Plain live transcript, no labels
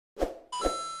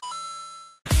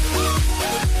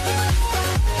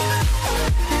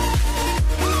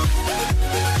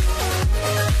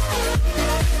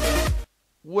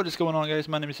What is going on, guys?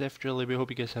 My name is Libioun. Hope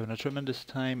you guys are having a tremendous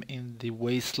time in the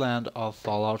wasteland of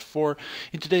Fallout 4.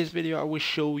 In today's video I will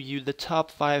show you the top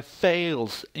 5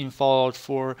 fails in Fallout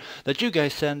 4 that you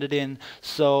guys sent it in.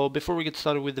 So before we get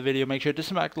started with the video, make sure to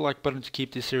smack the like button to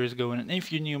keep this series going, and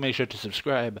if you're new, make sure to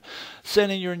subscribe.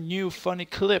 Send in your new funny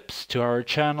clips to our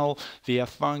channel via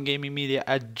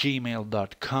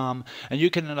FunGamingMedia@gmail.com, and you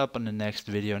can end up on the next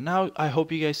video. Now I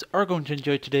hope you guys are going to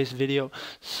enjoy today's video,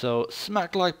 so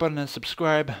smack the like button and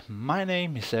subscribe. My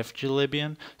name is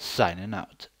Libioun, signing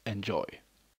out. Enjoy.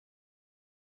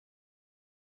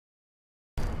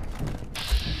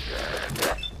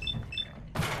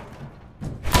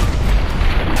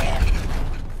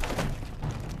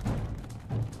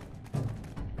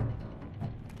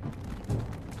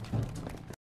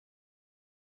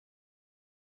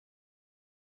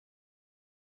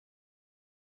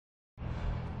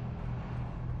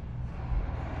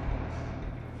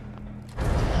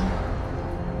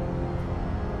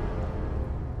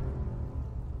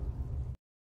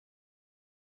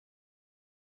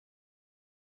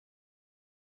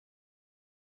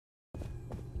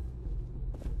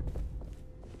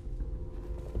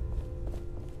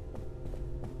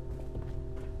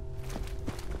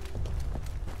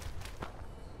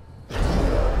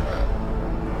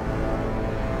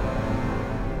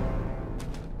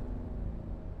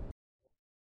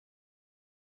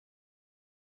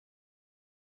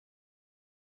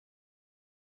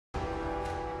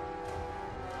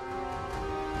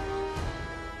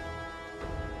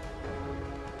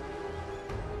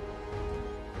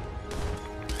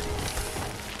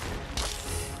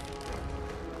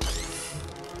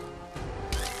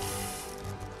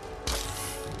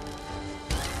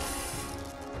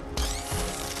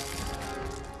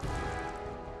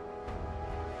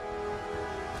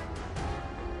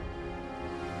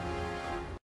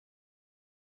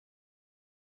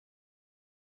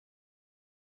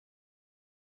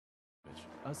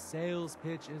 A sales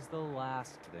pitch is the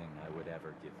last thing I would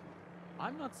ever give you.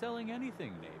 I'm not selling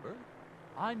anything, neighbor.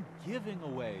 I'm giving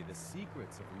away the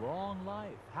secrets of long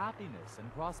life, happiness,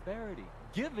 and prosperity.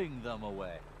 Giving them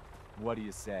away. What do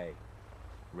you say?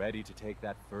 Ready to take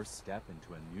that first step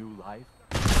into a new life?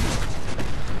 What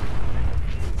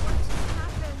just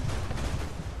happened?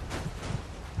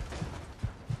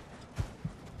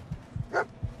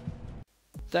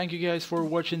 Thank you guys for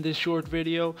watching this short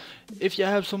video. If you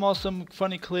have some awesome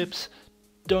funny clips,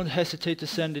 don't hesitate to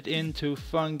send it in to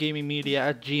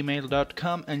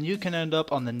FunGamingMedia@gmail.com, and you can end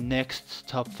up on the next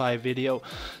top 5 video.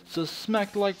 So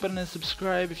smack the like button and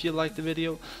subscribe if you like the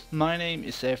video. My name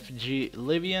is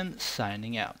Libioun,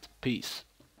 signing out. Peace.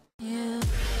 Yeah.